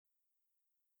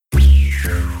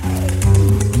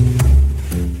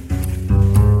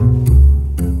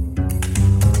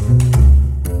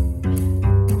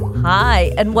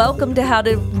Hi, and welcome to How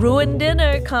to Ruin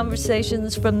Dinner,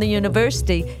 Conversations from the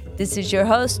University. This is your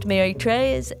host, Mary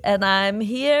Treyes, and I'm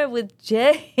here with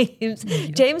James.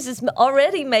 James is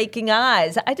already making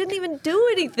eyes. I didn't even do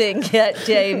anything yet,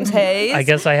 James Hayes. I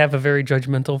guess I have a very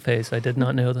judgmental face. I did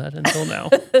not know that until now.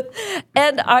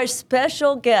 And our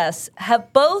special guests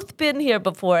have both been here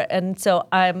before, and so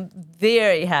I'm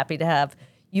very happy to have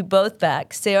you both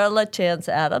back. Sarah LaChance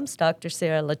Adams, Dr.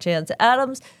 Sarah LaChance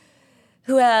Adams,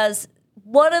 who has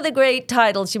one of the great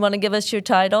titles. You want to give us your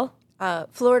title?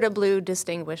 Florida Blue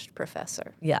Distinguished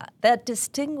Professor. Yeah, that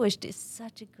distinguished is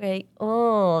such a great,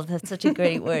 that's such a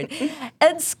great word.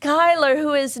 And Skylar,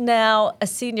 who is now a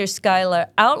senior. Skylar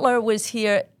Outler was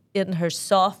here in her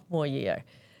sophomore year.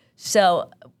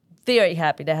 So very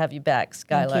happy to have you back,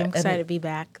 Skylar. Thank you. I'm excited to be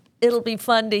back. It'll be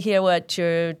fun to hear what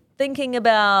you're thinking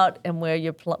about and where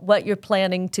what you're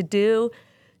planning to do.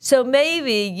 So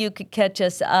maybe you could catch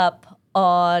us up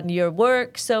on your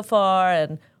work so far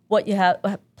and what you have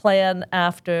planned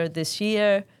after this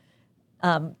year,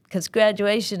 because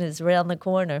graduation is around the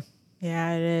corner.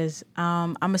 Yeah, it is.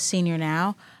 I'm a senior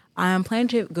now. I'm planning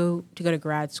to go to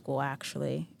grad school,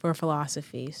 actually, for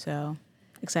philosophy, so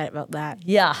excited about that.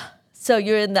 Yeah, so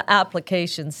you're in the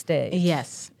application stage.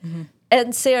 Yes. Mm-hmm.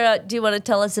 And Sarah, do you want to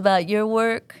tell us about your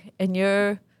work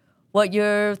and what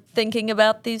you're thinking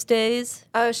about these days?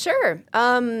 Sure.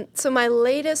 So my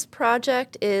latest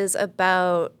project is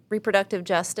about reproductive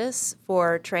justice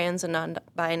for trans and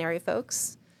non-binary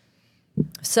folks.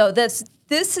 So this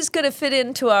is going to fit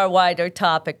into our wider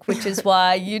topic, which is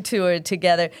why you two are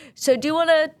together. So do you want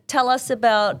to tell us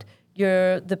about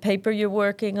the paper you're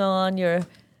working on, your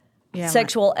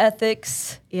sexual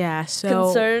ethics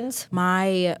concerns?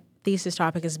 My thesis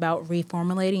topic is about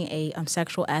reformulating a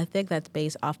sexual ethic that's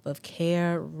based off of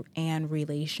care and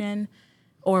relation,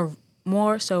 or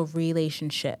more so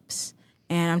relationships.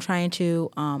 And I'm trying to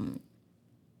kind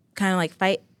of like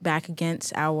fight back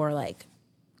against our like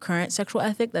current sexual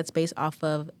ethic that's based off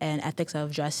of an ethics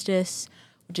of justice,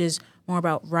 which is more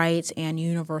about rights and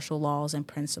universal laws and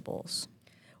principles.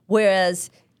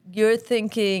 Whereas you're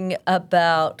thinking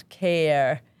about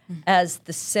care as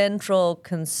the central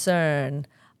concern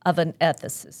of an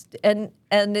ethicist, and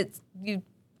it's you.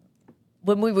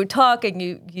 When we were talking,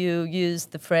 you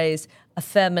used the phrase a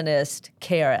feminist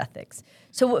care ethics.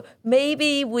 So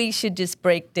maybe we should just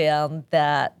break down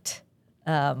that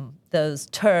those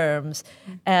terms,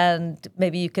 and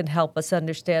maybe you can help us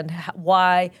understand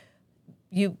why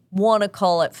you want to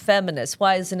call it feminist.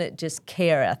 Why isn't it just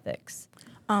care ethics?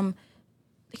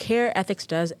 Care ethics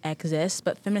does exist,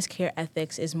 but feminist care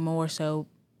ethics is more so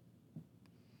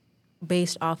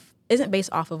isn't based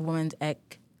off of women's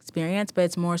experience, but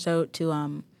it's more so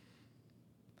to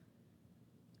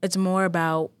it's more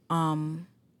about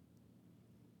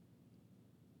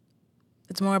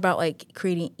like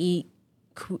creating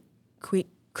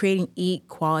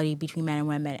equality between men and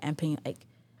women and putting like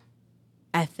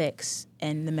ethics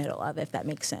in the middle of it, if that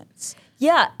makes sense.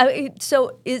 Yeah. I mean,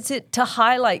 so is it to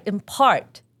highlight, in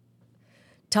part,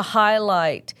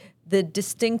 the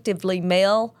distinctively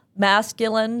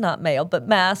masculine, not male, but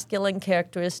masculine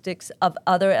characteristics of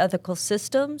other ethical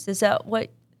systems? Is that what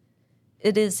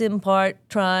it is in part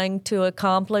trying to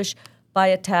accomplish by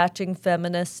attaching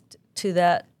feminist to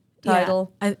that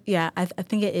title? I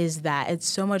think it is that. It's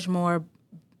so much more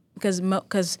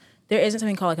because there isn't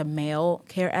something called like a male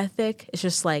care ethic. It's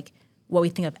just like what we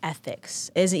think of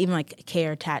ethics. It isn't even like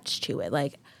care attached to it.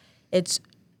 Like it's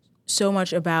so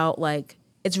much about like,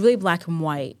 it's really black and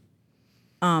white,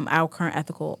 our current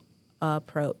ethical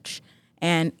approach.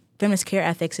 And feminist care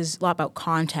ethics is a lot about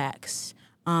context.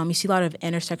 You see a lot of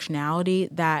intersectionality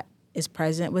that is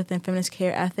present within feminist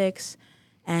care ethics.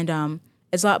 And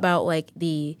it's a lot about like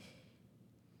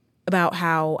about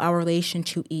how our relation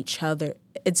to each other,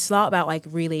 it's a lot about like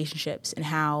relationships and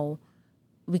how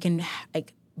we can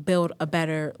like build a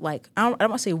better, like, I don't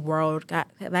want to say world, that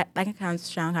can kind of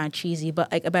sound kind of cheesy,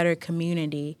 but like a better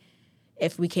community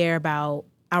if we care about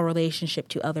our relationship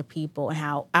to other people and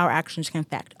how our actions can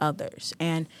affect others.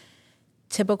 And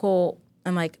our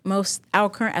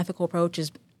current ethical approach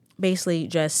is basically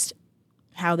just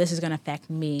how this is going to affect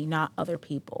me, not other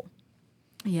people.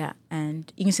 Yeah,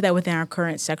 and you can see that within our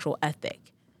current sexual ethic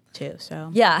too.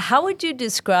 So yeah, how would you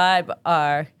describe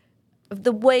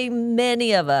the way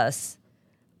many of us,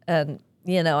 and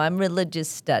I'm religious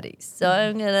studies, so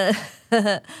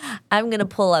I'm gonna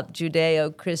pull up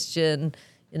Judeo-Christian,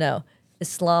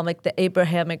 Islamic, the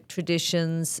Abrahamic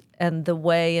traditions, and the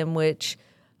way in which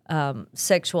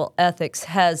sexual ethics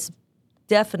has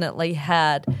definitely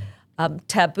had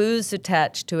taboos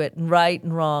attached to it, and right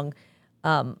and wrong,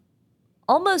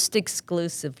 almost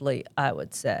exclusively, I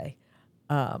would say.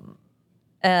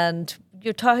 And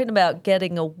you're talking about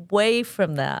getting away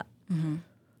from that.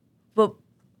 But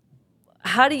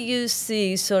how do you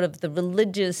see sort of the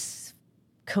religious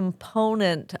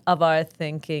component of our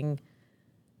thinking?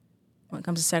 When it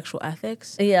comes to sexual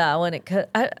ethics, Yeah,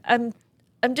 I'm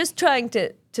just trying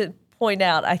to point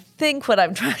out, I think what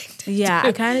I'm trying to yeah, do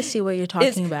I kind of see what you're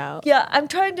talking about. Yeah, I'm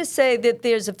trying to say that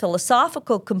there's a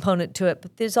philosophical component to it,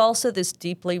 but there's also this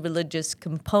deeply religious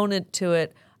component to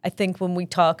it, I think, when we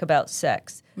talk about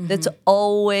sex, that's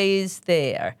always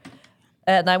there.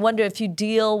 And I wonder if you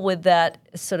deal with that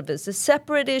sort of as a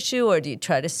separate issue, or do you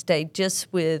try to stay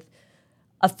just with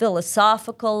a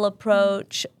philosophical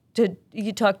approach?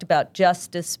 You talked about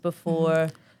justice before.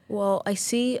 Well, I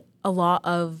see a lot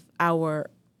of our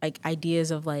like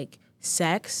ideas of like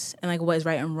sex and like what is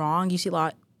right and wrong. You see a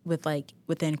lot with like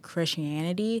within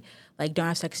Christianity, like don't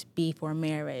have sex before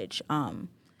marriage.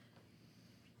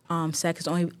 Sex is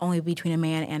only between a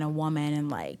man and a woman, and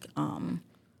like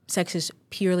sex is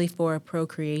purely for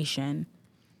procreation,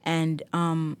 and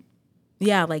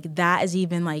yeah, like that is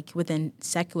even like within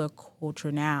secular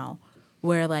culture now,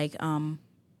 where like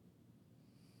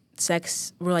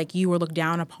sex, where like you were looked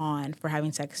down upon for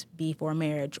having sex before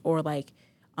marriage, or like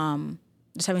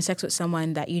just having sex with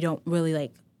someone that you don't really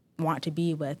like want to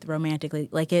be with romantically.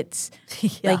 Like it's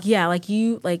like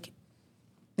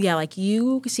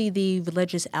you see the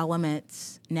religious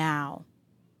elements now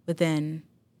within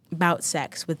about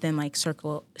sex within like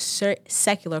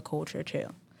secular culture too.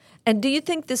 And do you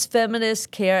think this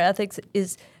feminist care ethics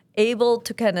is able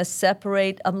to kind of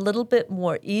separate a little bit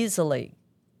more easily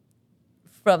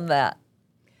from that?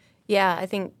 Yeah, I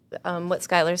think what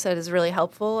Skylar said is really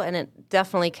helpful, and it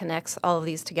definitely connects all of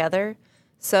these together.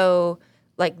 So,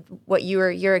 like what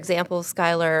your examples,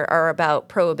 Skylar, are about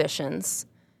prohibitions.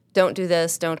 Don't do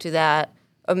this, don't do that.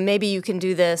 Or maybe you can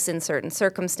do this in certain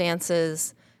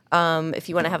circumstances. If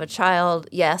you want to have a child,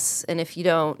 yes, and if you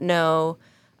don't, no.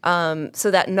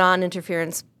 So that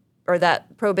non-interference or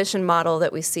that prohibition model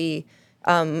that we see,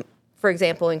 for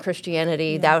example, in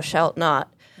Christianity, thou shalt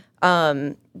not.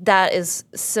 That is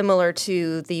similar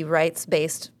to the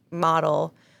rights-based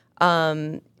model.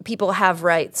 People have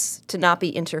rights to not be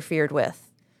interfered with.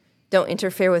 Don't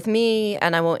interfere with me,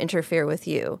 and I won't interfere with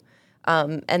you.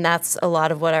 And that's a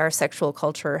lot of what our sexual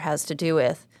culture has to do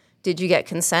with. Did you get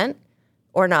consent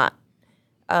or not?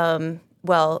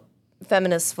 Well,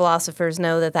 feminist philosophers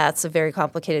know that that's a very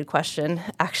complicated question,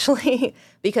 actually,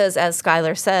 because as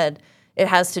Skylar said, it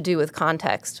has to do with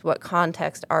context. What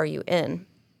context are you in?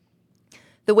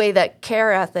 The way that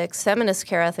care ethics, feminist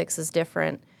care ethics, is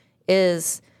different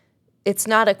is it's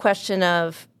not a question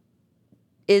of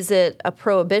is it a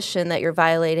prohibition that you're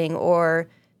violating or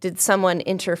did someone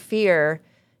interfere?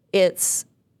 It's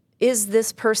is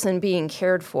this person being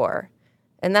cared for?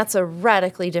 And that's a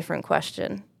radically different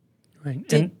question. Right.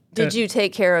 Did you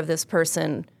take care of this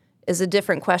person is a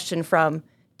different question from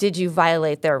did you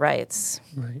violate their rights?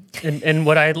 Right. And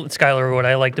what I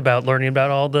liked about learning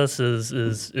about all this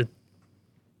is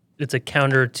it's a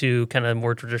counter to kind of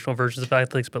more traditional versions of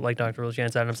ethics, but like Dr.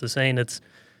 Janice Adams is saying, it's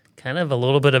kind of a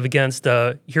little bit of against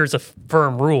here's a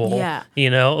firm rule. Yeah. You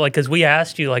know, like because we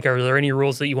asked you like, are there any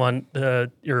rules that you want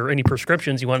or any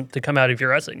prescriptions you want to come out of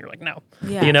your essay? And you're like, no.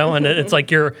 Yeah. You know, and it's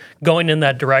like you're going in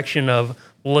that direction of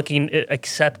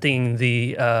accepting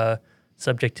the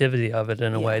subjectivity of it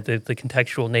in a way, the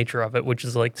contextual nature of it, which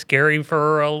is like scary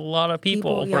for a lot of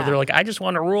people where they're like, I just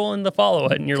want a rule and to follow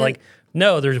it. And you're like,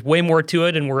 no, there's way more to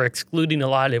it, and we're excluding a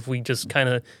lot if we just kind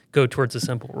of go towards a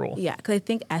simple rule. Yeah, because I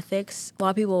think ethics, a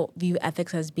lot of people view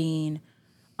ethics as being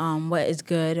what is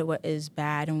good, what is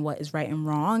bad, and what is right and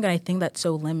wrong. And I think that's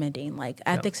so limiting. Like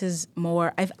ethics is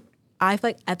more, I feel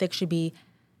like ethics should be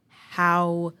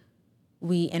how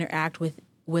we interact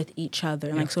with each other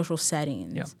in like social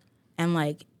settings. Yeah. And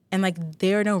like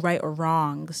there are no right or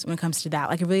wrongs when it comes to that.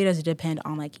 Like it really does depend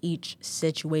on like each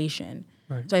situation.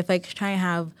 Right. So I feel like trying to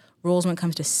have rules when it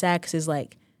comes to sex is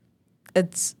like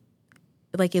it's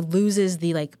like it loses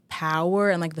the like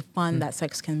power and like the fun that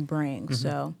sex can bring. Mm-hmm.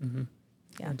 So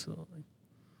yeah, absolutely.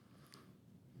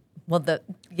 Well,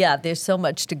 there's so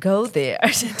much to go there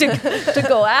to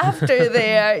go after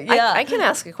there. Yeah, I can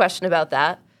ask a question about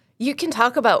that. You can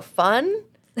talk about fun,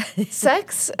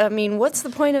 sex. I mean, what's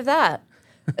the point of that?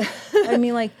 I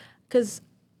mean, like, because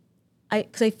I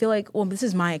feel like, well, this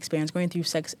is my experience going through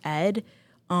sex ed.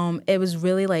 It was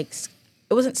really like,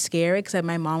 it wasn't scary because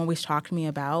my mom always talked to me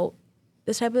about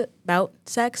this type of, about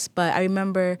sex. But I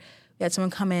remember we had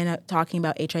someone come in talking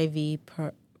about HIV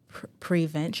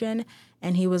prevention,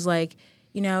 and he was like,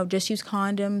 just use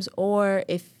condoms, or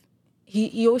if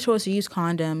he always told us to use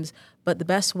condoms, but the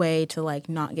best way to like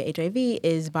not get HIV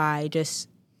is by just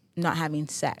not having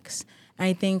sex. And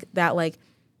I think that like,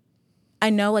 I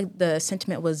know like the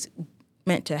sentiment was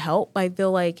meant to help, but I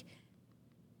feel like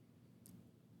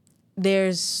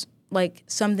there's like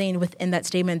something within that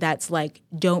statement that's like,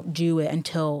 don't do it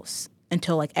until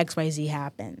like XYZ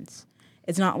happens.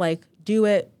 It's not like do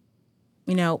it,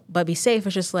 but be safe.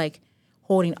 It's just like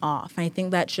holding off. And I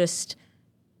think that's just,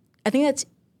 I think it's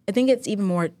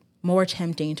even more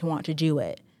tempting to want to do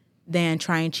it than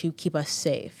trying to keep us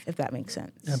safe, if that makes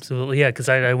sense. Absolutely, yeah, because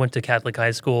I went to Catholic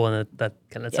high school, and that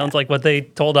kind of sounds like what they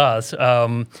told us.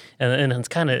 And it's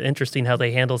kind of interesting how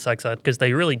they handle sex ed, because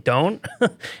they really don't.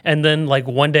 And then, like,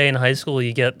 one day in high school,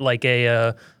 you get, like,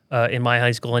 in my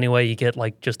high school anyway, you get,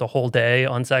 like, just a whole day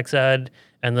on sex ed.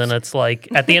 And then it's like,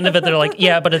 at the end of it, they're like,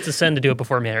 yeah, but it's a sin to do it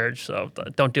before marriage, so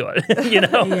don't do it,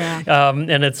 Yeah.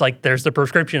 And it's like, there's the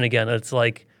prescription again. It's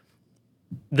like,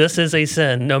 this is a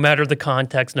sin, no matter the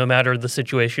context, no matter the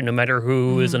situation, no matter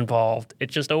who is involved. It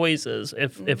just always is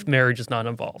if marriage is not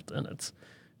involved. And it's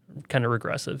kind of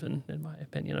regressive, in my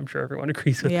opinion. I'm sure everyone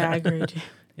agrees with that. Yeah, I agree.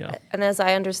 Yeah. And as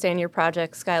I understand your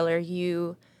project, Skylar,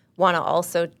 you want to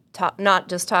also not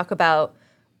just talk about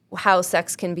how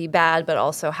sex can be bad, but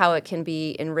also how it can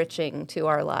be enriching to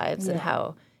our lives and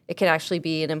how it can actually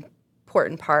be an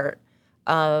important part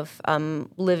of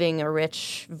living a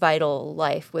rich, vital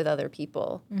life with other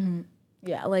people. Mm-hmm.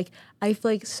 Yeah, like I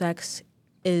feel like sex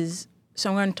is. So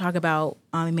I'm going to talk about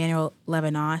Emmanuel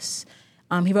Levinas.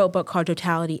 He wrote a book called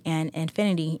Totality and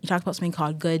Infinity. He talks about something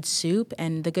called good soup,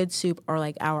 and the good soup are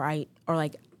like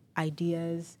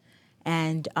ideas,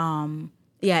 and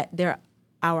they're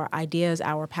our ideas,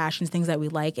 our passions, things that we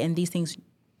like, and these things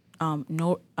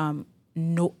nourish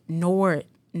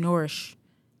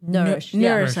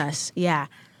us. Yeah.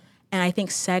 And I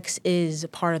think sex is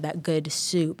part of that good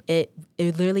soup. It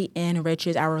literally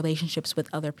enriches our relationships with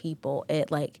other people.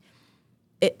 It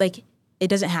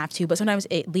doesn't have to, but sometimes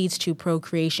it leads to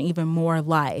procreation, even more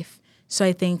life. So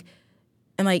I think,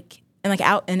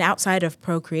 outside of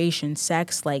procreation,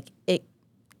 sex, like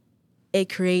it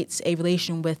creates a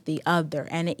relation with the other,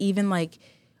 and it even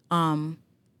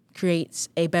creates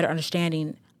a better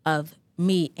understanding of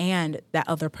me and that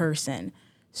other person.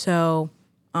 So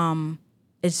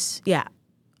it's, I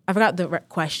forgot the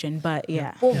question, but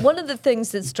yeah. Well, one of the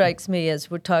things that strikes me as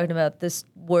we're talking about this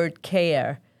word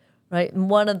care, right? And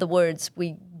one of the words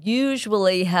we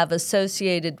usually have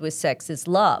associated with sex is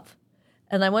love.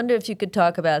 And I wonder if you could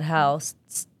talk about how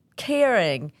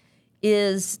caring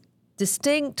is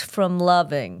distinct from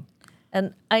loving.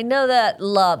 And I know that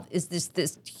love is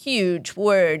this huge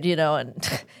word,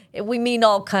 and we mean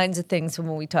all kinds of things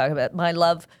when we talk about it. My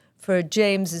love for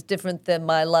James is different than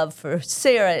my love for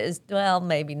Sarah is, well,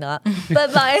 maybe not.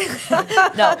 But Suddenly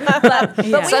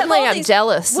I'm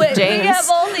jealous, James. We have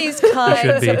all these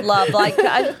kinds of love. Like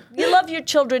you love your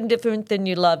children different than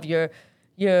you love your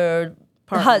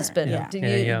partner, husband.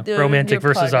 Yeah. Romantic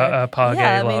versus apage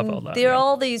love. All that, there are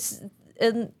all these,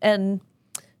 and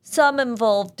some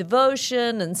involve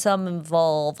devotion and some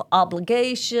involve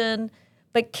obligation,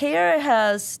 but care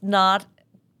does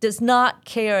not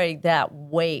carry that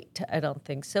weight, I don't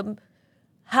think. So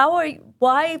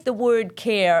why the word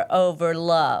care over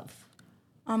love?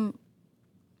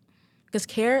 Because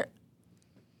care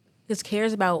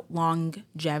is about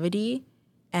longevity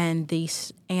and the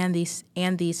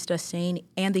sustaining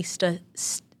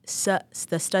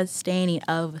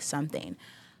of something.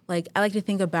 Like I like to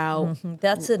think about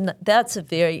that's a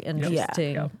very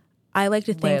interesting. Yeah. I like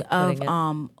to think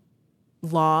of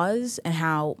laws and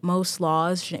how most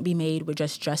laws shouldn't be made with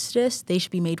just justice; they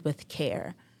should be made with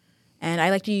care. And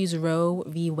I like to use Roe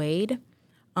v. Wade.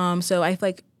 So I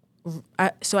feel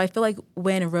like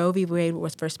when Roe v. Wade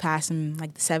was first passed in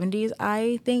like the 70s,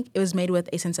 I think it was made with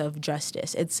a sense of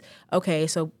justice. It's okay.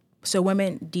 So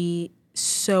women need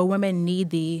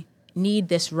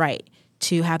this right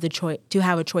to have a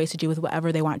choice to do with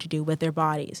whatever they want to do with their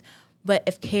bodies. But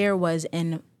if care was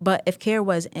involved,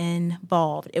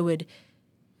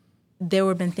 there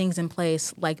would have been things in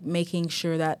place like making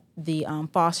sure that the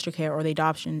foster care or the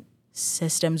adoption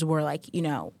systems were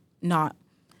not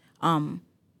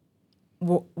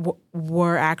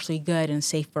were actually good and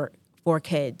safe for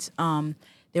kids. There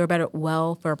were better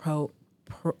welfare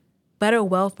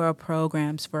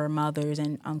programs for mothers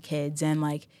and kids,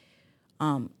 and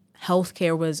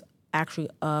healthcare was actually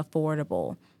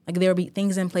affordable. Like there would be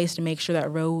things in place to make sure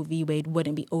that Roe v. Wade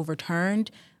wouldn't be overturned,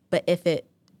 but if it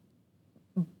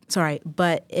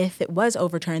but if it was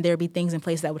overturned, there would be things in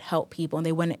place that would help people and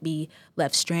they wouldn't be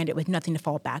left stranded with nothing to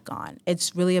fall back on.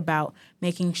 It's really about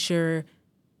making sure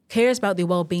cares about the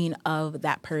well-being of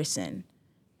that person,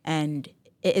 and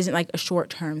it isn't like a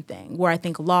short-term thing where I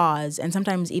think laws and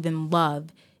sometimes even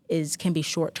love can be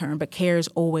short-term, but care is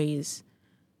always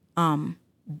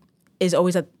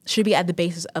should be at the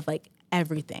basis of like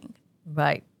everything.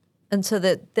 Right. And so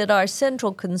that our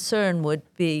central concern would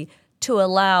be to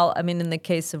allow, I mean, in the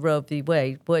case of Roe v.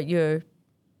 Wade, what you're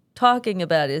talking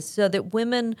about is so that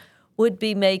women would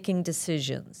be making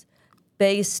decisions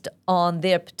based on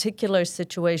their particular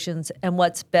situations and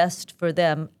what's best for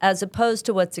them, as opposed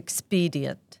to what's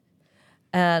expedient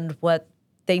and what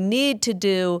they need to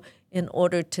do in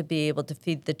order to be able to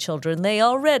feed the children they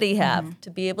already have, to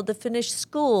be able to finish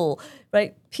school,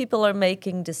 right? People are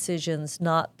making decisions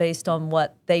not based on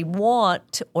what they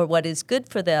want or what is good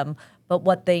for them, but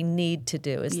what they need to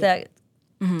do. Is that,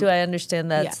 do I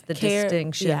understand that's the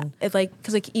distinction? Yeah, it's like,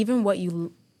 because like even what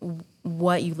you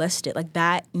listed, like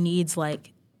that needs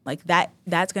like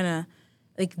that's gonna,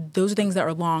 like those are things that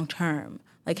are long term.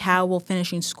 Like how will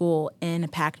finishing school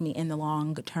impact me in the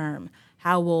long term?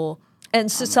 How will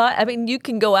And society, I mean, you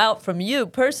can go out from you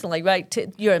personally, right,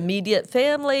 to your immediate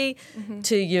family,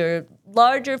 to your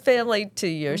larger family, to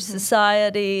your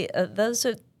society. Those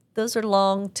are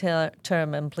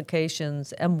long-term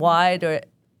implications and wider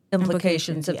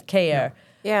implications of care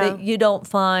that you don't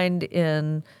find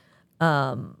in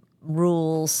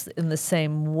rules in the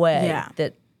same way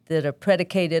that are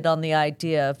predicated on the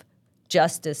idea of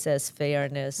justice as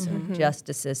fairness, or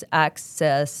justice as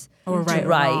access or to right or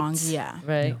rights. wrong.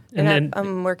 Right. And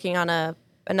I'm working on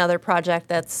another project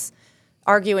that's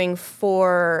arguing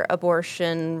for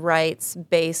abortion rights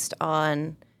based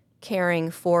on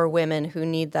caring for women who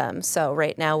need them. So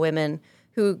right now, women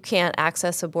who can't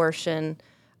access abortion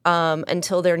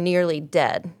until they're nearly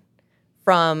dead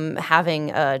from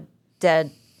having a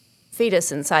dead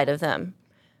fetus inside of them.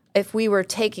 If we were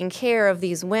taking care of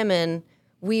these women,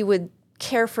 we would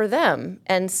care for them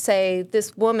and say,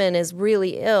 this woman is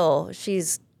really ill.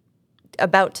 She's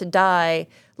about to die.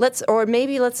 Let's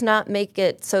not make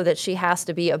it so that she has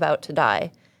to be about to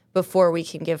die before we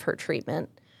can give her treatment.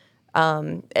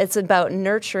 It's about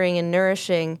nurturing and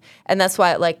nourishing, and that's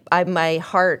why my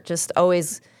heart just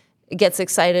always gets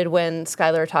excited when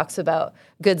Skylar talks about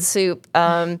good soup,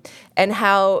 and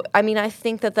how, I mean, I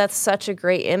think that that's such a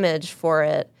great image for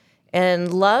it.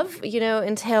 And love,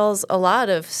 entails a lot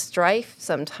of strife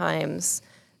sometimes,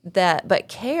 but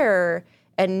care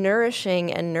and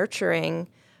nourishing and nurturing,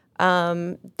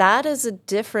 that is a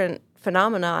different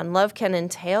phenomenon. Love can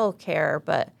entail care,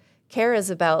 but care is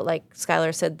about, like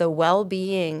Skylar said, the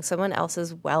well-being, someone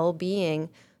else's well-being,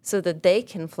 so that they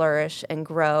can flourish and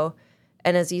grow.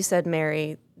 And as you said,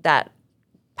 Mary, that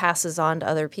passes on to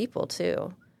other people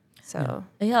too. So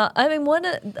I mean,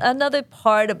 another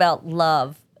part about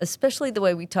love, especially the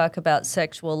way we talk about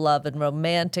sexual love and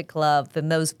romantic love,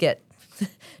 and those get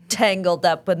tangled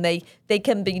up when they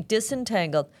can be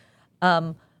disentangled.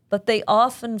 But they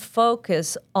often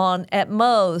focus on, at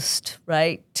most,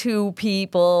 right, 2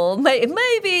 people.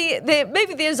 Maybe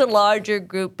there's a larger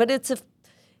group, but it's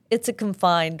a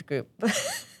confined group.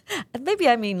 Maybe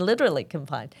I mean literally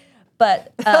confined.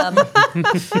 But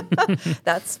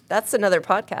that's another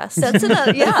podcast. That's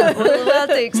another. Yeah, we'll have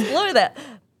to explore that.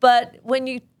 But when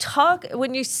you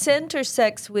center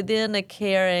sex within a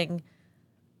caring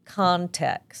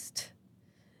context,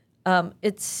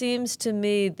 it seems to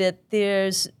me that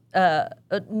there's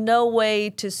no way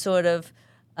to sort of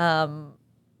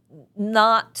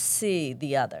not see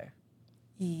the other.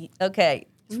 Okay.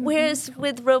 Whereas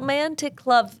with romantic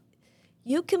love,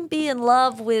 you can be in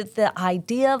love with the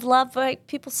idea of love, right?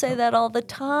 People say that all the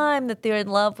time, that they're in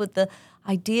love with the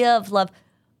idea of love,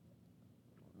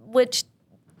 which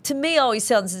to me always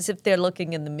sounds as if they're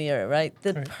looking in the mirror, right?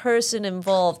 The person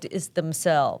involved is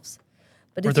themselves.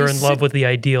 But or they're in love with the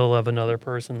ideal of another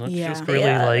person. That's just really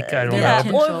I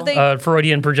don't know,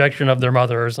 Freudian projection of their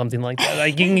mother or something like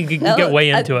that. You can get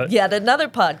way into it. Yeah, another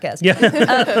podcast.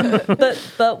 Yeah.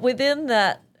 But within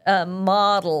that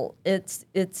model, it's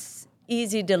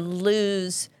easy to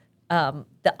lose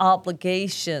the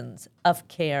obligations of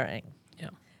caring.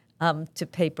 To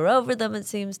paper over them, it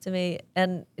seems to me.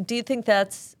 And do you think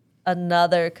that's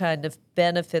another kind of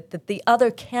benefit, that the other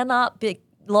cannot be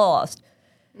lost?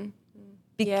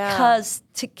 Because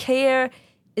to care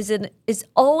is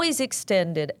always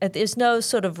extended. There's no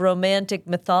sort of romantic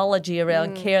mythology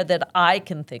around care that I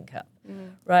can think of,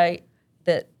 right?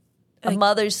 That a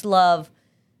mother's love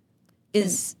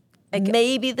is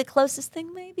maybe the closest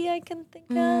thing maybe I can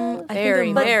think of. I think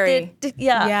Very, But very.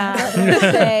 yeah. Yeah. I was gonna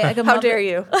say, like, a How mother- dare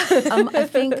you?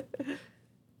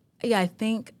 I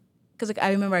think, because like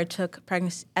I remember I took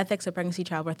ethics of pregnancy,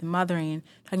 childbirth, and mothering.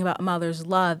 Talking about a mother's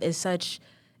love is such.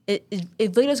 It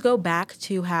really does go back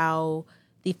to how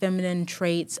the feminine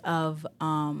traits of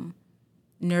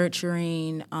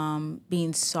nurturing,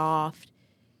 being soft,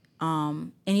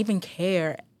 and even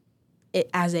care, it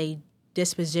as a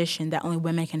disposition that only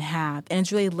women can have, and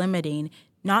it's really limiting,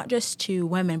 not just to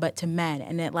women but to men,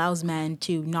 and it allows men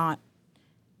to not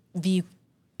view.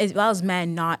 It allows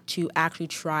men not to actually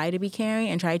try to be caring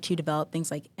and try to develop things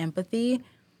like empathy.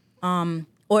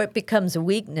 Or it becomes a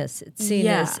weakness. It's seen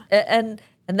Yeah. as,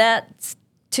 and that's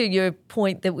to your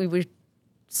point that we were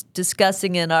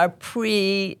discussing in our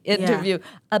pre-interview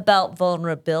about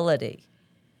vulnerability.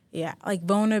 Yeah, like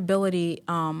vulnerability.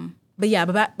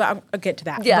 But I'll get to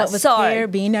that. Yeah, but with sorry. care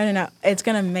being no, it's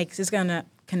gonna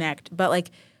connect. But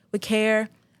like with care,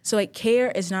 so like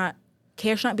care should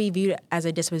not be viewed as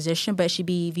a disposition, but it should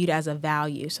be viewed as a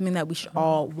value, something that we should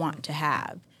all want to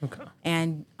have. Okay.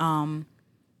 And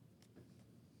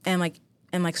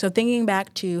so thinking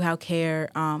back to how care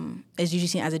is usually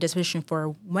seen as a disposition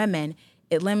for women,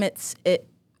 it limits it.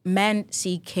 Men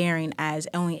see caring as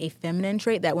only a feminine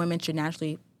trait that women should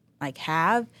naturally like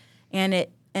have, and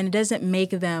it doesn't make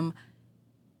them,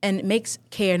 and it makes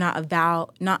care not an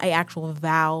actual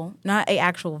value.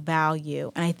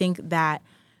 And I think that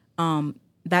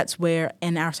that's where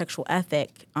in our sexual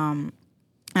ethic,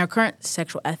 our current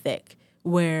sexual ethic,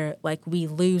 where like we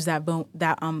lose that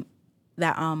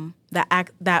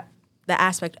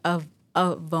aspect of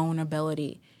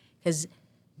vulnerability, because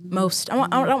most I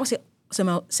don't want to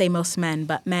say most men,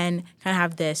 but men kind of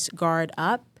have this guard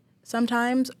up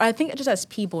sometimes. I think just as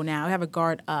people now, we have a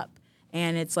guard up,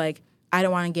 and it's like I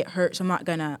don't want to get hurt, so I'm not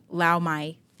gonna allow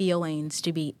my feelings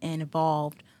to be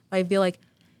involved. But I feel like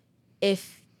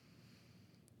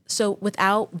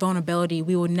without vulnerability,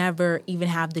 we will never even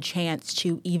have the chance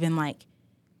to even like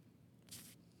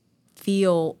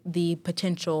feel the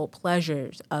potential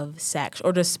pleasures of sex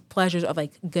or just pleasures of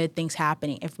like good things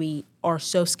happening if we are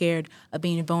so scared of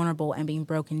being vulnerable and being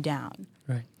broken down.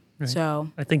 Right.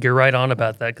 So I think you're right on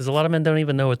about that because a lot of men don't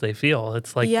even know what they feel.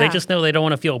 It's like they Yeah. just know they don't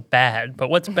want to feel bad. But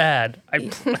what's bad?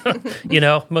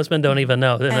 Most men don't even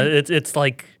know. And it's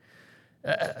like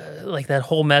that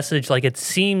whole message. Like it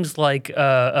seems like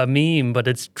a meme, but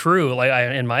it's true. Like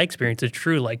in my experience, it's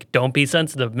true. Like don't be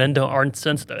sensitive. Men aren't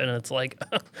sensitive, and it's like,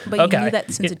 but okay. you need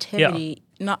that sensitivity,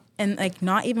 not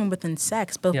even within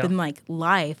sex, but Yeah. within like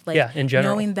life. Like Yeah, in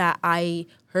general. knowing that I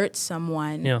hurt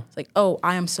someone. Yeah. It's like, oh,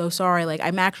 I am so sorry. Like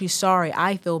I'm actually sorry.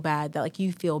 I feel bad that like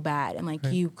you feel bad, and like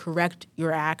you correct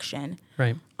your action.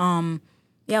 Right.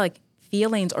 Yeah, like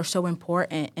feelings are so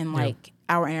important in like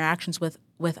our interactions with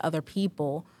other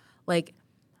people. Like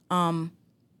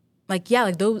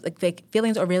those like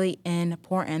feelings are really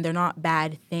important. They're not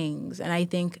bad things. And I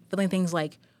think feeling things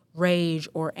like rage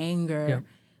or anger,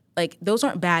 like those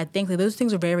aren't bad things. Like those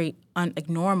things are very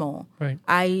normal. Right.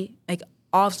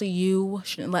 Obviously you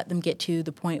shouldn't let them get to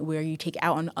the point where you take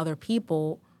out on other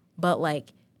people, but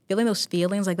like feeling those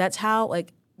feelings, like that's how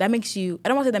like that makes you, I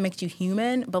don't want to say that makes you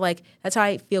human, but like that's how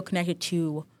I feel connected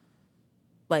to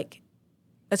like,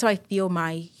 that's how I feel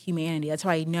my humanity. That's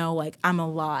how I know like I'm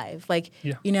alive. Like,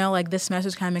 like this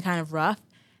semester's kind of rough.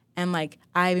 And like,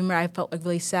 I remember I felt like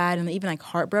really sad and even like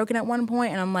heartbroken at one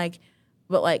point. And I'm like,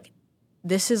 but like,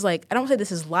 this is like, I don't want to say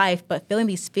this is life, but feeling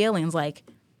these feelings, like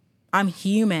I'm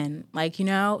human, like,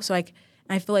 so like,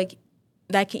 and I feel like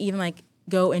that can even like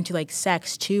go into like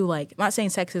sex too. Like, I'm not saying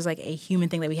sex is like a human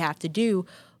thing that we have to do,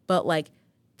 but like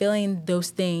feeling those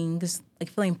things, like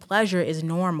feeling pleasure is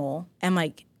normal. And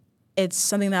like, it's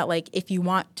something that like, if you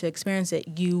want to experience it,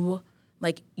 it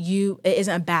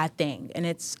isn't a bad thing. And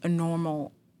it's a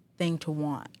normal thing to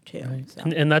want too. Right. So.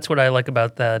 And that's what I like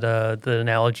about that, the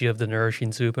analogy of the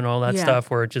nourishing soup and all that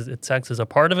stuff, where sex is a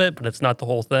part of it, but it's not the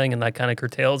whole thing. And that kind of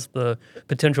curtails the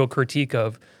potential critique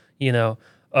of,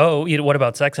 what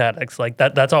about sex addicts? Like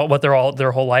that's all what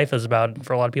their whole life is about. And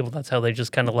for a lot of people, that's how they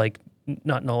just kind of like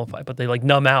not nullify, but they like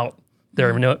numb out their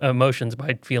emotions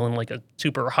by feeling like a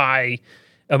super high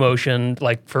emotion,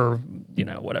 like for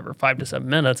 5 to 7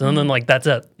 minutes, and then like that's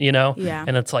it, Yeah.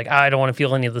 And it's like I don't want to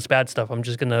feel any of this bad stuff. I'm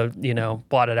just gonna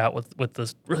blot it out with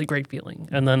this really great feeling,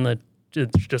 and then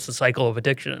it's just a cycle of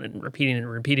addiction and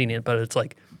repeating it. But it's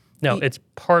like no, it's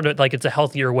part of like it's a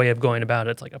healthier way of going about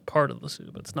it. It's like a part of the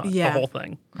soup. It's not the whole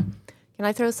thing. Can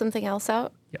I throw something else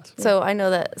out? Yes. So I know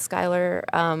that Skylar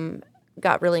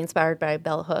got really inspired by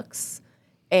bell hooks.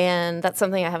 And that's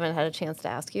something I haven't had a chance to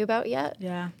ask you about yet.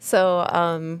 Yeah.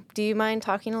 So do you mind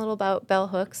talking a little about Bell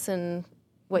Hooks and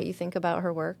what you think about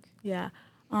her work? Yeah.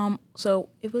 So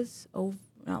it was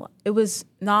it was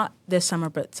not this summer,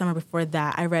 but summer before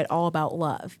that. I read all about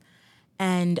love,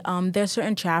 and there's a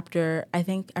certain chapter. I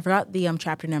think I forgot the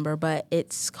chapter number, but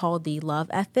it's called the love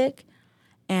ethic,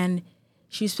 and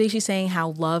she's basically saying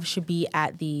how love should be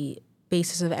at the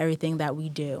basis of everything that we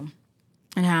do,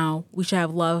 and how we should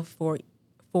have love for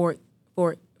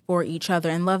each other,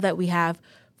 and love that we have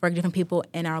for different people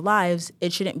in our lives.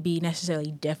 It shouldn't be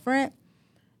necessarily different,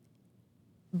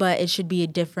 but it should be a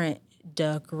different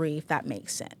degree, if that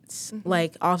makes sense.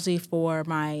 Like, obviously for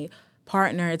my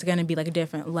partner, it's going to be like a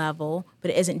different level,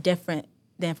 but it isn't different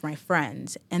than for my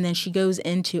friends. And then she goes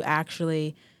into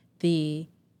and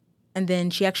then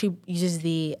she actually uses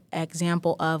the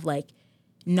example of like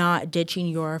not ditching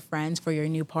your friends for your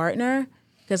new partner,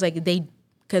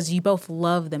 because you both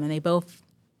love them and they both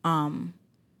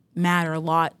matter a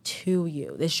lot to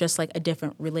you. It's just like a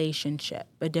different relationship,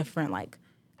 a different like,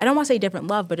 I don't want to say different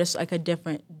love, but just like a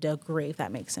different degree, if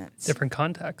that makes sense. Different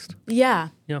context. Yeah.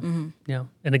 Yeah. Yeah.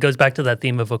 And it goes back to that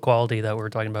theme of equality that we were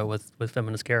talking about with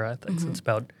feminist care ethics. It's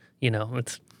about,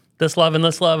 it's this love and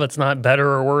this love. It's not better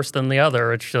or worse than the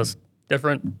other. It's just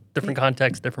different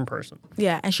context, different person.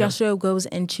 Yeah. And she also goes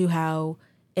into how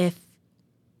if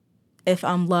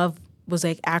love was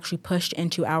like actually pushed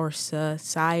into our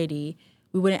society,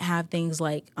 we wouldn't have things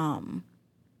like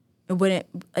it wouldn't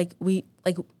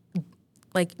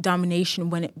like domination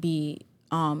wouldn't be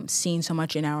seen so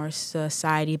much in our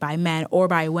society by men or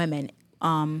by women,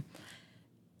 and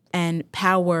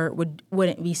power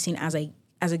wouldn't be seen as a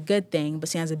good thing, but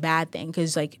seen as a bad thing,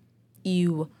 because like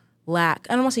you lack,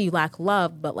 I don't want to say you lack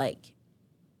love, but like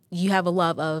you have a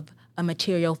love of a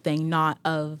material thing, not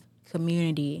of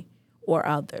community or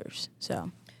others.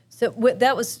 So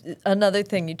that was another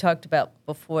thing you talked about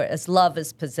before, as love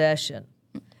as possession,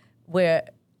 where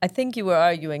I think you were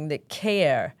arguing that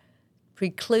care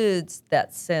precludes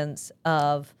that sense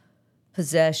of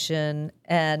possession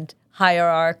and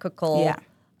hierarchical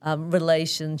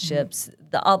relationships.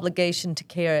 The obligation to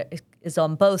care is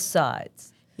on both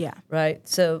sides. Yeah. Right?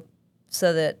 So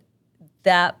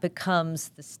that becomes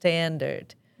the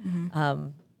standard.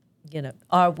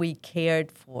 Are we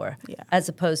cared for, as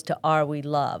opposed to are we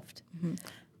loved?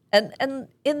 And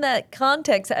in that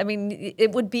context, I mean,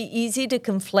 it would be easy to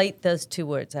conflate those two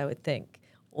words, I would think,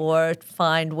 or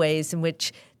find ways in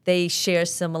which they share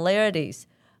similarities.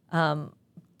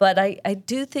 But I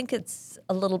do think it's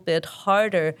a little bit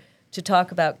harder to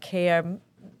talk about care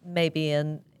maybe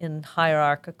in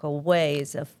hierarchical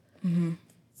ways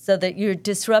so that you're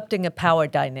disrupting a power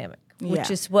dynamic, which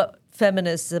is what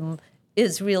feminism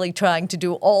is really trying to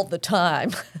do all the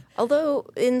time. Although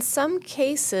in some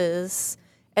cases,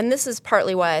 and this is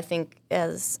partly why I think,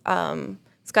 as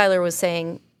Skylar was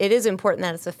saying, it is important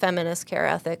that it's a feminist care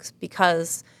ethics,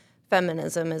 because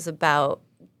feminism is about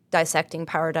dissecting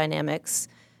power dynamics.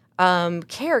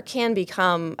 Care can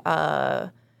become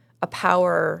a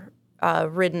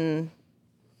power-ridden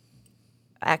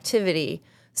activity.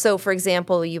 So, for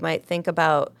example, you might think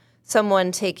about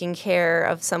someone taking care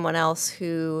of someone else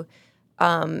who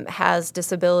has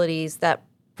disabilities that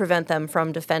prevent them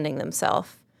from defending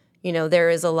themselves. There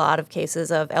is a lot of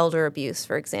cases of elder abuse,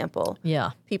 for example.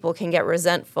 Yeah. People can get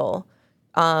resentful.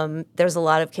 There's a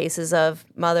lot of cases of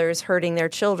mothers hurting their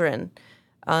children.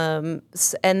 And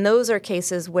those are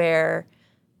cases where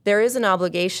there is an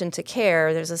obligation to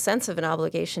care. There's a sense of an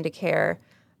obligation to care.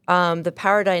 The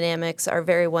power dynamics are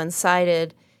very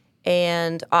one-sided,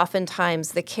 and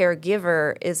oftentimes the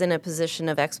caregiver is in a position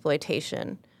of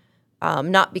exploitation.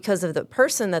 Not because of the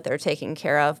person that they're taking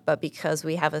care of, but because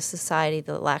we have a society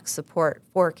that lacks support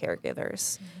for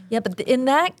caregivers. Yeah, but in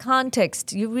that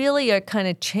context, you really are kind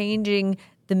of changing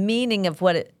the meaning of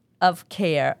of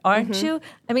care, aren't you?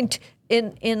 I mean,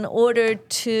 in order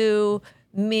to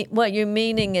what you're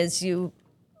meaning is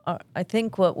I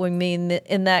think what we mean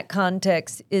in that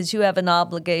context is you have an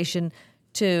obligation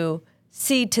to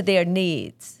see to their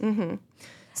needs.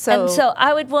 So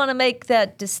I would want to make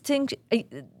that distinction.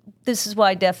 This is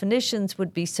why definitions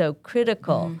would be so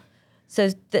critical.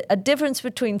 So a difference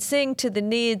between seeing to the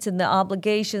needs and the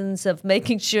obligations of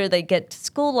making sure they get to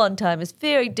school on time is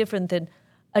very different than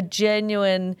a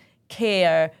genuine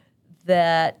care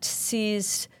that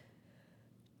sees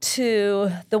to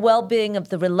the well-being of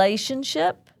the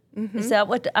relationship. Is that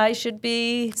what I should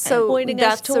be pointing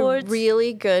us towards? That's a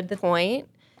really good point.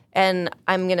 And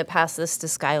I'm going to pass this to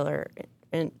Skylar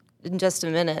in just a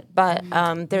minute. But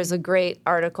there's a great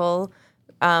article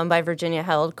by Virginia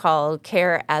Held called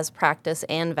Care as Practice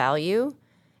and Value.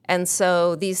 And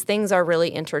so these things are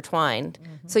really intertwined.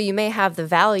 So you may have the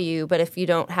value, but if you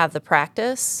don't have the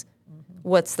practice,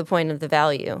 what's the point of the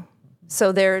value?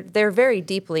 So they're very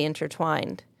deeply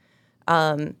intertwined.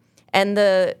 And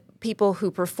the people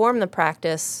who perform the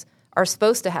practice are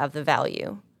supposed to have the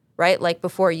value, right? Like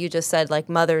before you just said, like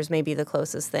mothers may be the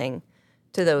closest thing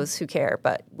to those who care,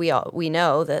 but we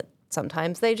know that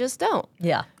sometimes they just don't.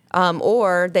 Yeah.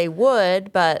 Or they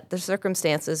would, but the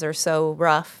circumstances are so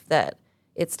rough that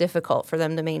it's difficult for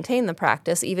them to maintain the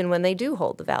practice even when they do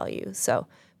hold the value. So,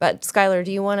 but Skylar,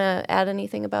 do you want to add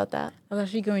anything about that? I was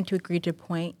actually going to agree to a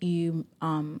point you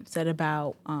said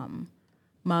about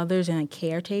mothers and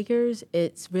caretakers.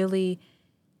 It's really,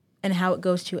 and how it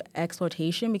goes to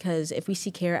exploitation, because if we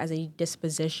see care as a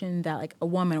disposition that like a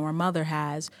woman or a mother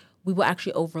has, we will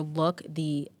actually overlook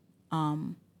we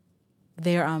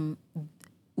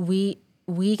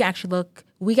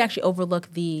actually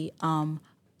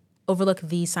overlook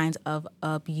the signs of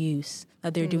abuse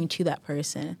that they're doing to that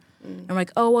person. I'm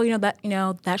like, oh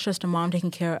well, that's just a mom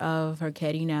taking care of her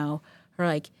kid, or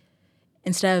like,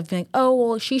 instead of being, oh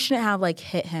well, she shouldn't have like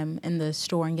hit him in the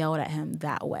store and yelled at him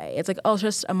that way. It's like, oh, it's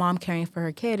just a mom caring for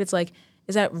her kid. It's like,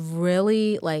 is that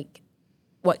really like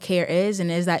what care is? And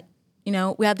is that,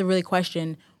 we have to really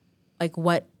question like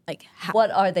what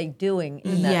are they doing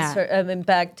in that? Yeah. I mean,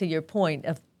 back to your point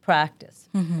of practice.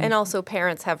 And also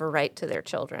parents have a right to their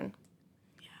children.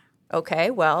 Yeah.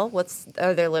 Okay, well,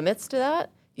 are there limits to that?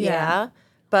 Yeah.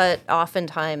 But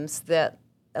oftentimes that,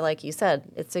 like you said,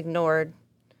 it's ignored.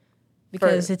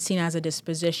 Because it's seen as a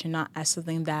disposition, not as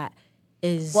something that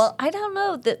is Well, I don't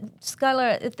know that,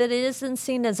 Skylar, that it isn't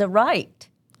seen as a right.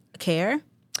 care.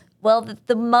 Well,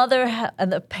 the mother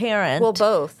and the parent. Well,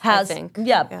 both, I has, think.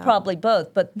 Yeah, Yeah. probably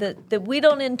both. But that we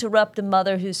don't interrupt a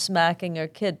mother who's smacking her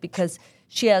kid because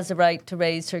she has a right to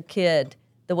raise her kid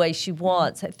the way she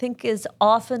wants, I think is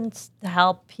often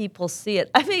how people see it.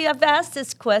 I mean, I've asked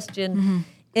this question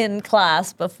in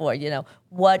class before,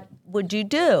 what would you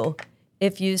do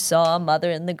if you saw a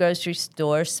mother in the grocery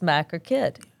store smack her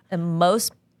kid? And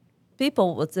most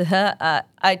people would say,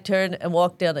 I turn and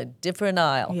walk down a different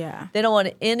aisle. Yeah. They don't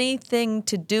want anything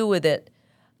to do with it.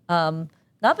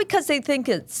 Not because they think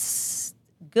it's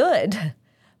good,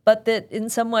 but that in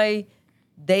some way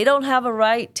they don't have a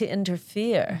right to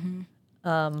interfere.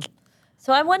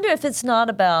 So I wonder if it's not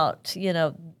about,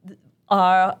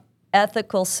 our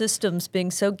ethical systems being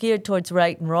so geared towards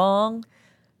right and wrong,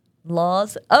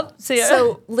 laws. Oh, Sierra.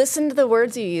 So listen to the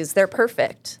words you use. They're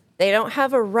perfect. They don't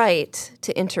have a right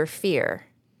to interfere.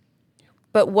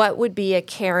 But what would be a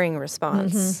caring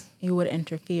response? You would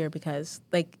interfere because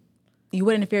the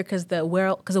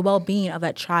well-being of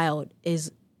that child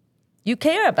is you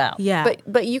care about. yeah.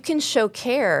 But you can show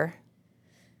care.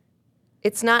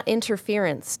 It's not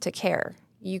interference to care.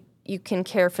 You can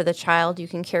care for the child. You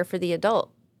can care for the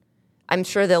adult. I'm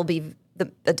sure the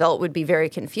adult would be very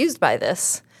confused by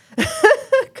this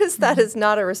because that is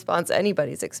not a response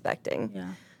anybody's expecting.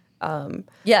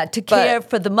 Yeah. To care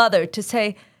for the mother, to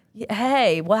say,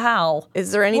 hey, wow.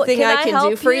 Is there anything I can do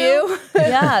help for you?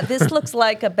 Yeah, this looks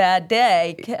like a bad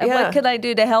day. Yeah. What can I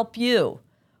do to help you?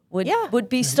 Would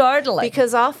be startling.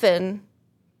 Because often,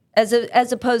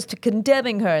 as opposed to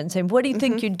condemning her and saying, what do you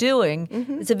think you're doing?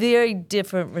 It's a very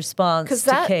different response because to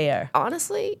that care.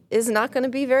 honestly is not going to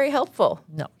be very helpful.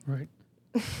 No, Right.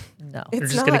 no. They're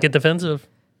It's just going to not. get defensive.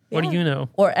 What do Yeah. you know?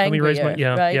 Or Let me angrier, raise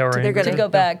my, right? or They're gonna to angrier. go Yeah.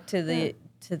 back to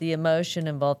the emotion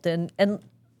involved.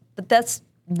 But that's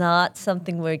not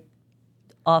something we're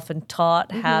often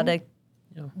taught how to,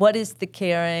 what is the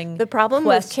caring The problem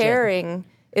question? with caring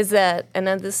is that, and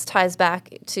then this ties back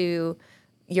to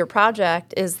your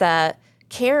project, is that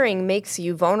caring makes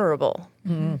you vulnerable.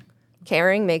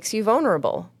 Caring makes you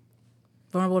vulnerable.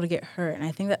 vulnerable to get hurt. And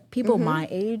I think that people my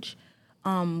age,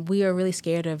 we are really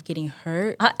scared of getting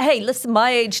hurt. Hey, listen,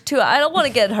 my age too. I don't want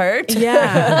to get hurt.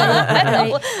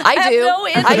 Yeah. I have do. no I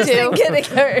interest in do. getting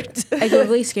hurt. I get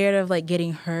really scared of like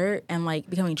getting hurt and like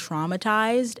becoming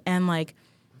traumatized. And like,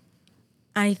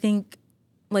 I think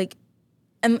like,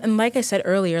 and like I said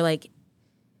earlier, like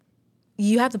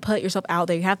you have to put yourself out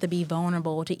there. You have to be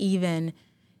vulnerable to even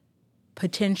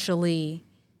potentially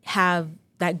have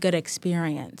that good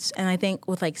experience. And I think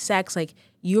with like sex, like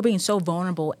you're being so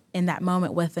vulnerable in that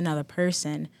moment with another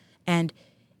person. And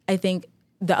I think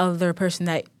the other person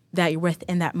that you're with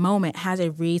in that moment has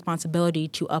a responsibility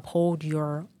to uphold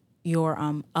your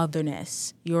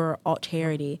otherness, your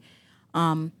alterity.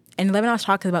 And Levinas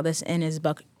talks about this in his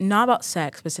book, not about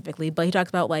sex specifically, but he talks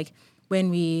about like when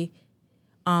we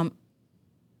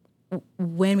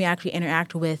actually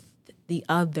interact with the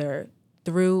other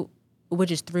through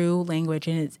language,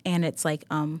 and it's like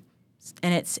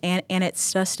and it's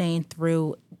sustained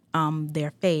through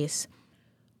their face,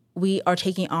 we're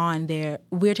taking on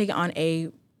a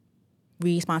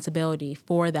responsibility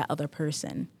for that other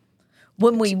person.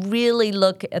 When we really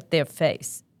look at their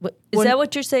face. Is that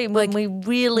what you're saying? When we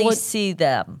really see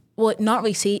them? Well, not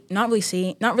really seeing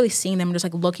them, just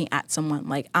like looking at someone.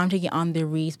 Like I'm taking on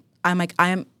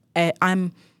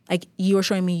I'm like you are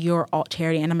showing me your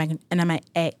alterity, and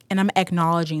I'm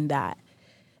acknowledging that.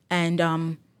 And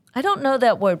I don't know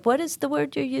that word. What is the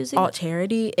word you're using?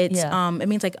 Alterity. It's Yeah. it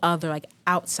means like other, like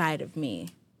outside of me.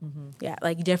 Yeah,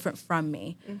 like different from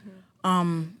me.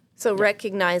 So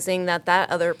recognizing that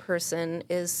other person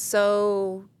is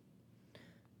so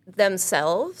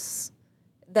themselves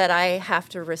that I have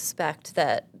to respect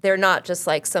that they're not just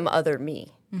like some other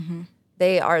me.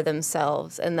 They are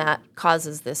themselves, and that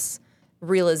causes this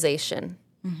realization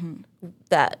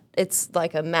that it's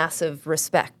like a massive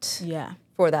respect Yeah.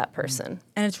 for that person.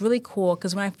 And it's really cool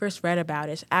because when I first read about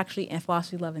it, it's actually in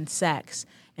Philosophy, Love, and Sex,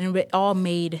 and it all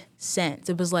made sense.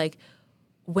 It was like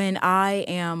when I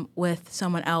am with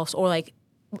someone else, or like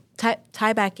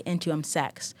tie back into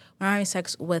sex. When I'm having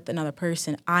sex with another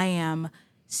person, I am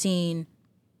seeing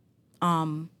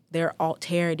their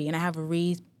alterity, and I have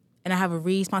a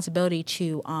responsibility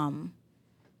to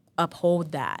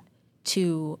uphold that,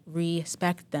 to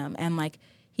respect them, and like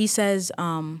he says.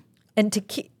 And to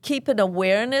keep an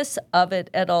awareness of it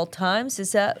at all times,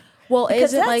 is that? Well,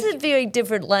 because is it that's like a very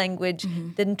different language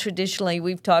than traditionally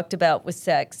we've talked about with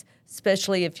sex,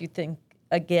 especially if you think,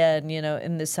 again,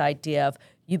 in this idea of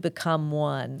you become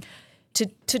one.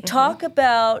 To talk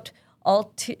about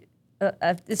Alterity.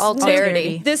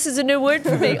 This is a new word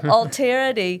for me.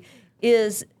 Alterity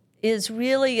is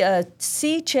really a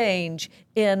sea change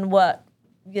in what,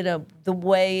 the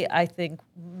way I think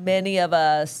many of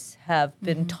us have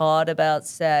been taught about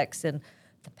sex and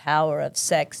the power of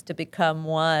sex to become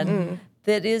one,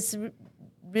 that is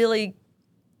really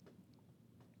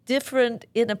different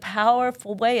in a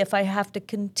powerful way if I have to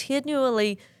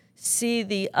continually see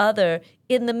the other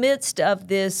in the midst of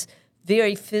this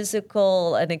very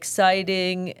physical and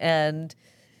exciting and,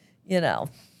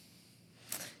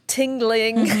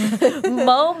 tingling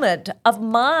moment of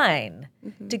mine.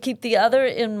 To keep the other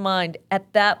in mind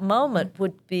at that moment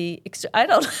would be, I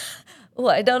don't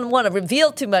want to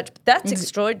reveal too much, but that's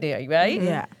extraordinary, right?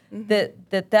 Yeah.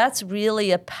 That's really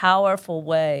a powerful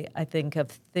way, I think, of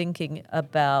thinking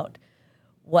about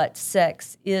what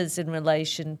sex is in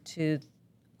relation to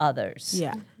others.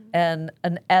 Yeah. And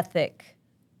an ethic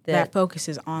that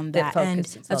focuses on that. And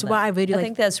that's why I really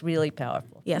think that's really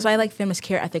powerful. Yeah, so I like feminist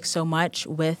care ethics so much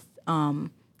with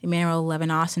Emmanuel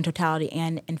Levinas and Totality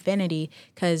and Infinity,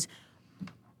 because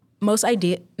not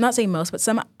saying most, but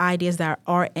some ideas that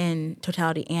are in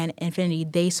Totality and Infinity,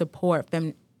 they support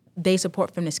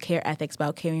feminist care ethics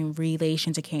about caring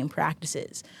relations and caring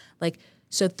practices. Like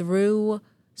so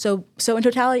in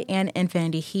Totality and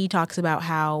Infinity, he talks about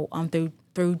how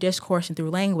through discourse and through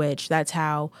language, that's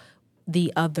how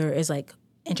the other is like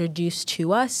introduced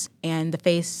to us, and the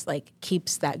face like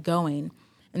keeps that going.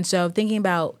 And so thinking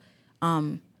about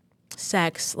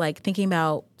sex when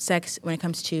it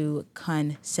comes to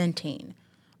consenting,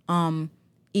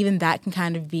 even that can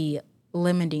kind of be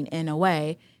limiting in a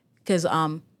way, because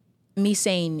me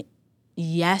saying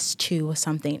yes to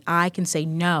something, I can say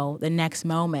no the next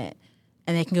moment,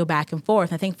 and they can go back and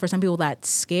forth. I think for some people that's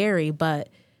scary, but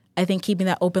I think keeping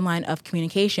that open line of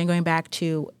communication, going back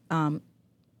to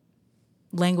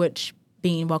language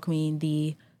being welcoming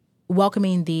the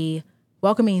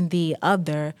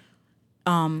other,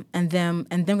 and them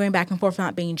going back and forth,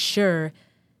 not being sure.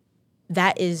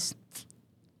 That is,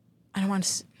 I don't want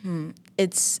to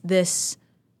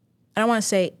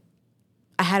say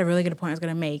I had a really good point I was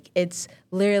going to make. It's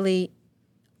literally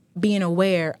being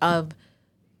aware of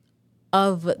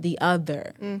the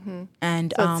other,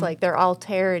 and So it's like their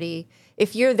alterity.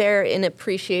 If you're there in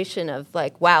appreciation of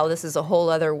like, wow, this is a whole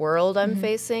other world I'm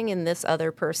facing in this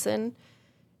other person,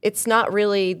 it's not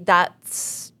really that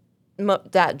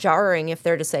jarring if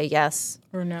they're to say yes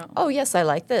or no. Oh, yes, I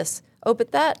like this. Oh,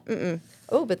 but that,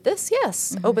 Oh, but this,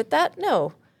 yes. Oh, but that,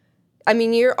 no. I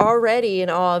mean, you're already in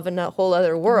awe of a whole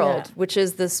other world, which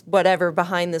is this whatever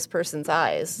behind this person's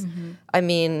eyes. I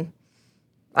mean,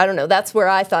 I don't know. That's where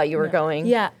I thought you were going.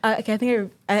 Yeah, okay, I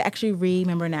think I actually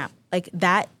remember now. Like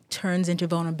that turns into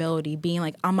vulnerability, being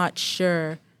like, I'm not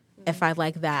sure if I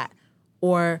like that,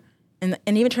 or and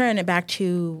even turning it back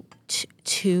to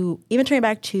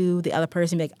the other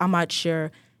person, like I'm not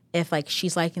sure if like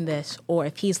she's liking this or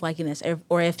if he's liking this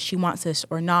or if she wants this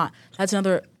or not. That's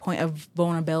another point of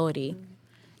vulnerability.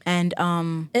 And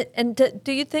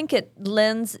do you think it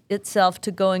lends itself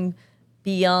to going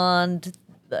beyond.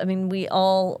 I mean, we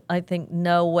all, I think,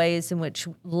 know ways in which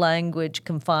language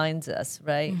confines us,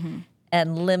 right?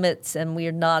 And limits, and we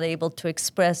are not able to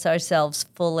express ourselves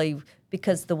fully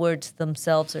because the words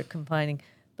themselves are confining.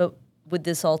 But with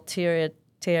this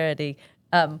alterity,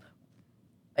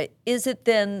 is it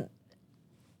then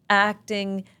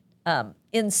acting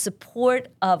in support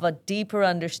of a deeper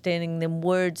understanding than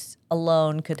words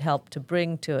alone could help to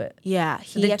bring to it? Yeah,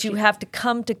 So that you have to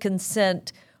come to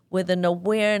consent with an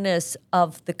awareness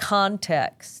of the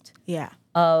context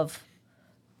of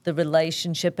the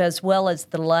relationship as well as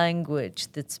the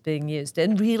language that's being used,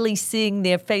 and really seeing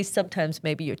their face. Sometimes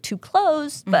maybe you're too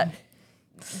close, but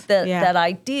that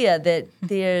idea that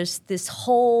there's this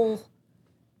whole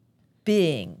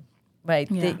being, right,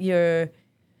 that you're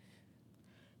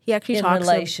he actually in talks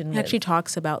relation with. He actually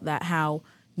talks about that, how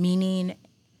meaning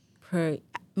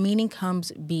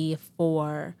comes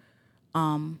before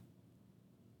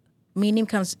meaning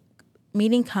comes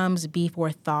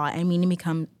before thought, and meaning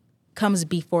comes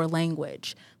before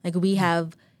language. Like we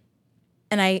have,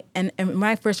 and when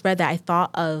I first read that, I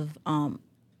thought of I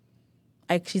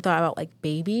actually thought about like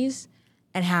babies,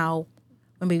 and how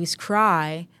when babies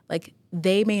cry, like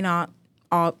they may not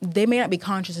be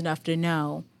conscious enough to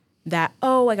know that,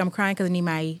 oh, like I'm crying because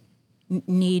I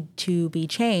need to be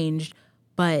changed,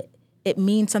 but it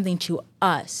means something to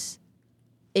us.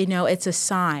 You know, it's a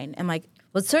sign, and like.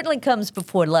 Well, it certainly comes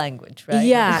before language, right?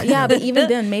 Yeah, but even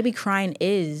then, maybe crying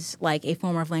is like a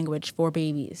form of language for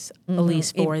babies, at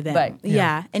least for them. Right.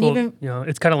 Yeah, and Well, even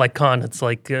it's kind of like Kant. It's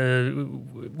like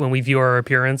when we view our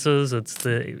appearances, it's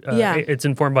it's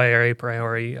informed by our a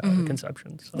priori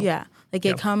conceptions. So. yeah, like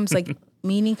it comes like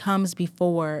meaning comes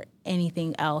before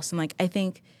anything else, and like I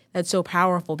think that's so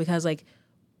powerful because like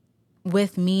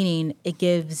with meaning, it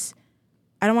gives.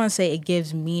 I don't want to say it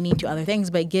gives meaning to other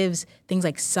things, but it gives things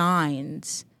like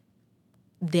signs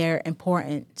their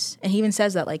importance. And he even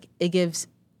says that like it gives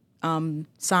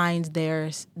signs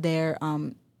their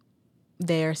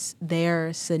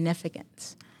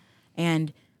significance.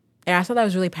 And I thought that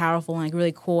was really powerful and like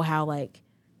really cool how like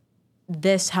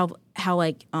this how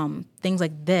like things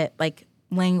like that, like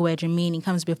language and meaning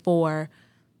comes before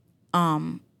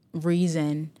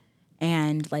reason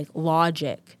and like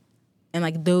logic, and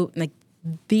like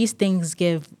these things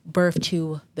give birth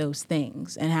to those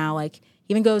things, and how like he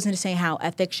even goes into saying how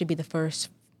ethics should be the first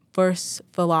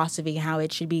philosophy, how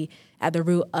it should be at the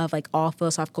root of like all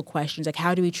philosophical questions, like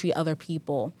how do we treat other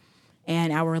people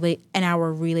and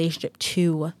our relationship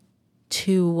to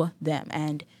them.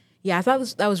 And yeah, I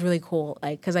thought that was really cool,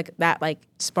 like because like that like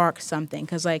sparked something,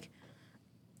 because like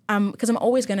I'm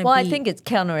always gonna I think it's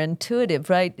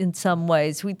counterintuitive, right? In some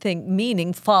ways, we think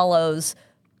meaning follows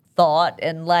thought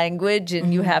and language,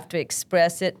 and you have to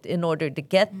express it in order to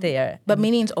get there. But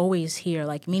meaning's always here,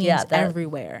 like meaning's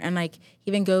everywhere. And like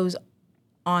he even goes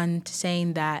on to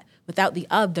saying that without the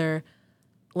other,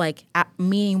 like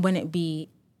meaning wouldn't be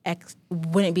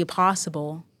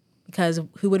possible, because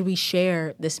who would we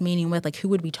share this meaning with? Like who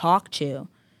would we talk to?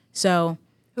 So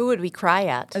Who would we cry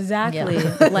at? exactly,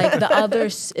 like the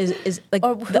others is like,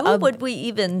 Or who would we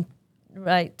even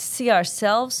see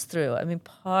ourselves through? I mean,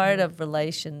 part of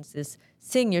relations is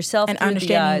seeing yourself and through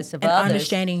the eyes of others.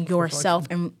 understanding yourself,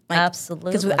 and like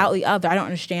Absolutely. because without the other, I don't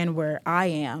understand where I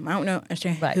am. I don't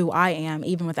understand who I am,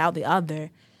 even without the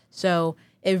other. So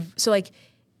in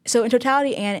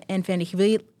totality and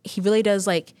infinity, he really does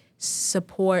like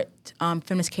support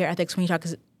feminist care ethics when he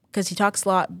talks, because he talks a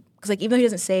lot, because like even though he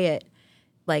doesn't say it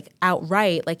like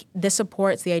outright, like this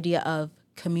supports the idea of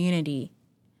community,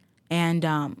 and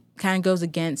kind of goes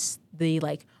against the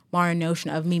like modern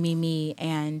notion of me,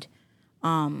 and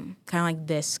kind of like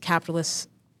this capitalist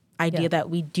idea that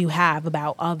we do have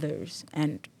about others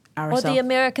and ourselves. Or the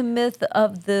American myth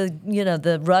of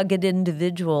the rugged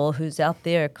individual who's out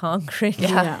there conquering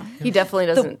He definitely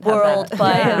the doesn't world have that.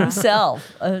 by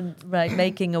himself,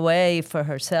 making a way for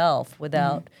herself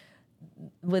without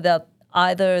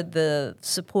either the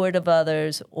support of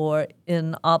others or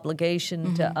in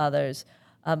obligation to others.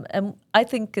 And I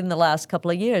think in the last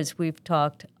couple of years, we've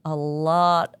talked a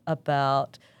lot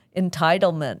about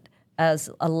entitlement as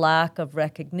a lack of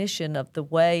recognition of the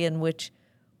way in which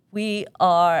we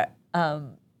are,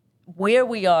 where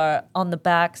we are on the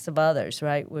backs of others,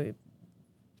 right?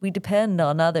 We depend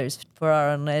on others for our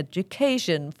own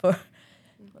education, for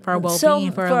our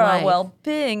well-being, for our life.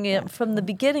 well-being from the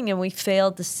beginning, and we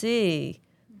fail to see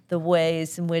the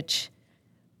ways in which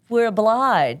we're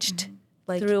obliged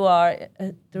through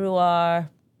our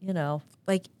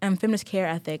like feminist care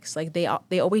ethics. Like they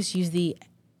always use the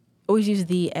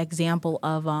example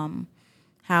of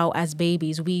how as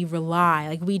babies we rely,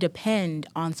 like we depend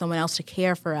on someone else to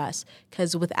care for us,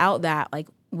 because without that, like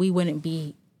we wouldn't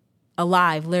be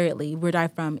alive. Literally, we'd die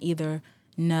from either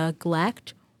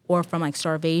neglect or from like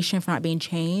starvation, from not being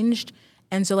changed.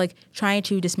 And so like trying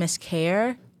to dismiss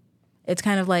care, it's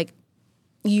kind of like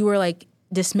you were like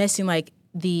dismissing like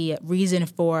the reason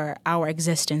for our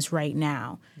existence right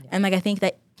now. Yeah. And like I think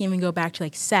that can even go back to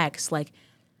like sex, like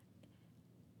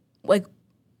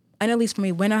I know at least for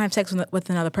me, when I have sex with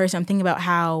another person, I'm thinking about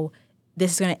how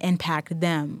this is going to impact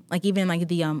them, like even like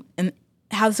the and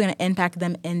how this is going to impact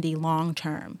them in the long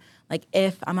term. Like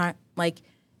if we're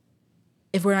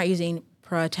not using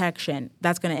protection,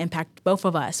 that's going to impact both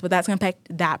of us, but that's going to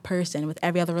impact that person with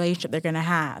every other relationship they're going to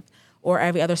have, or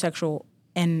every other sexual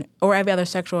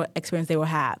experience they will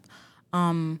have.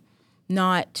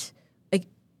 Not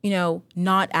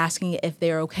not asking if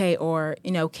they're okay, or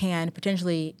can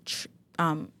potentially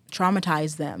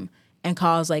traumatize them and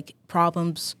cause like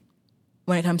problems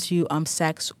when it comes to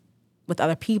sex with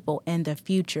other people in the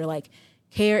future. Like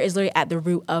care is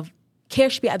literally care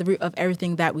should be at the root of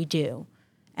everything that we do,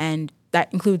 and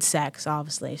that includes sex,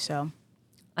 obviously. So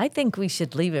I think we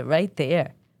should leave it right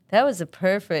there. That was a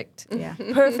perfect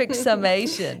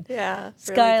summation. Yeah.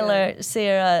 Skylar, really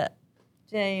Sarah,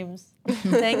 James,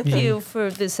 thank you for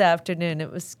this afternoon.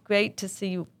 It was great to see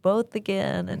you both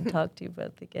again and talk to you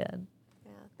both again.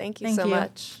 Yeah. Thank you so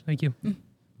much. Thank you.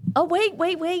 Oh, wait. oh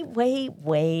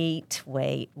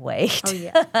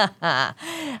yeah.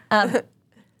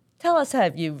 Tell us,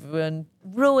 have you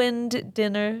ruined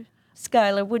dinner?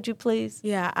 Skylar, would you please?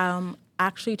 Yeah,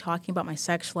 actually talking about my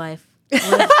sex life. It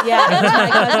was my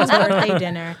cousin's birthday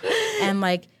dinner, and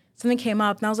like something came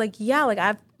up, and I was like,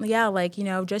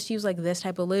 just use like this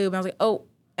type of lube. And I was like, oh,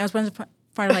 and I was in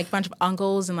front of like a bunch of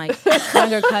uncles and like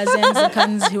younger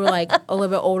cousins who were like a little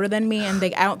bit older than me, and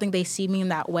I don't think they see me in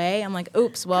that way. I'm like,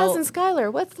 oops, well, Cousin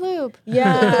Skylar, what's lube?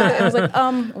 Yeah, I was like,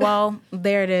 well,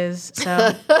 there it is.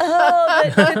 So, Did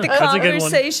the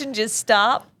conversation just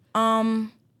stop?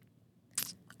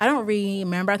 I don't really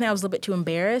remember. I think I was a little bit too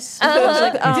embarrassed. I was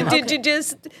like, Did you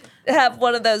just have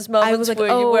one of those moments I was like,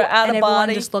 where you were out and of everyone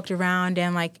body? just looked around,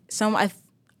 and like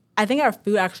I think our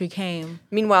food actually came.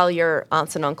 Meanwhile, your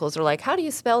aunts and uncles are like, how do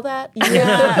you spell that?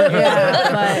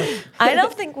 Yeah, but I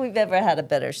don't think we've ever had a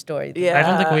better story than I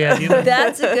don't think we have either.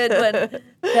 That's a good one.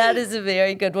 That is a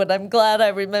very good one. I'm glad I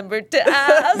remembered to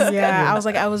ask. yeah, I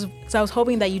was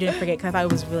hoping that you didn't forget, because I thought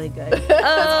it was really good.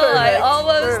 Oh, I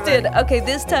almost did. Okay,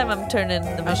 this time I'm turning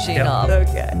the machine off.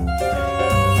 Okay.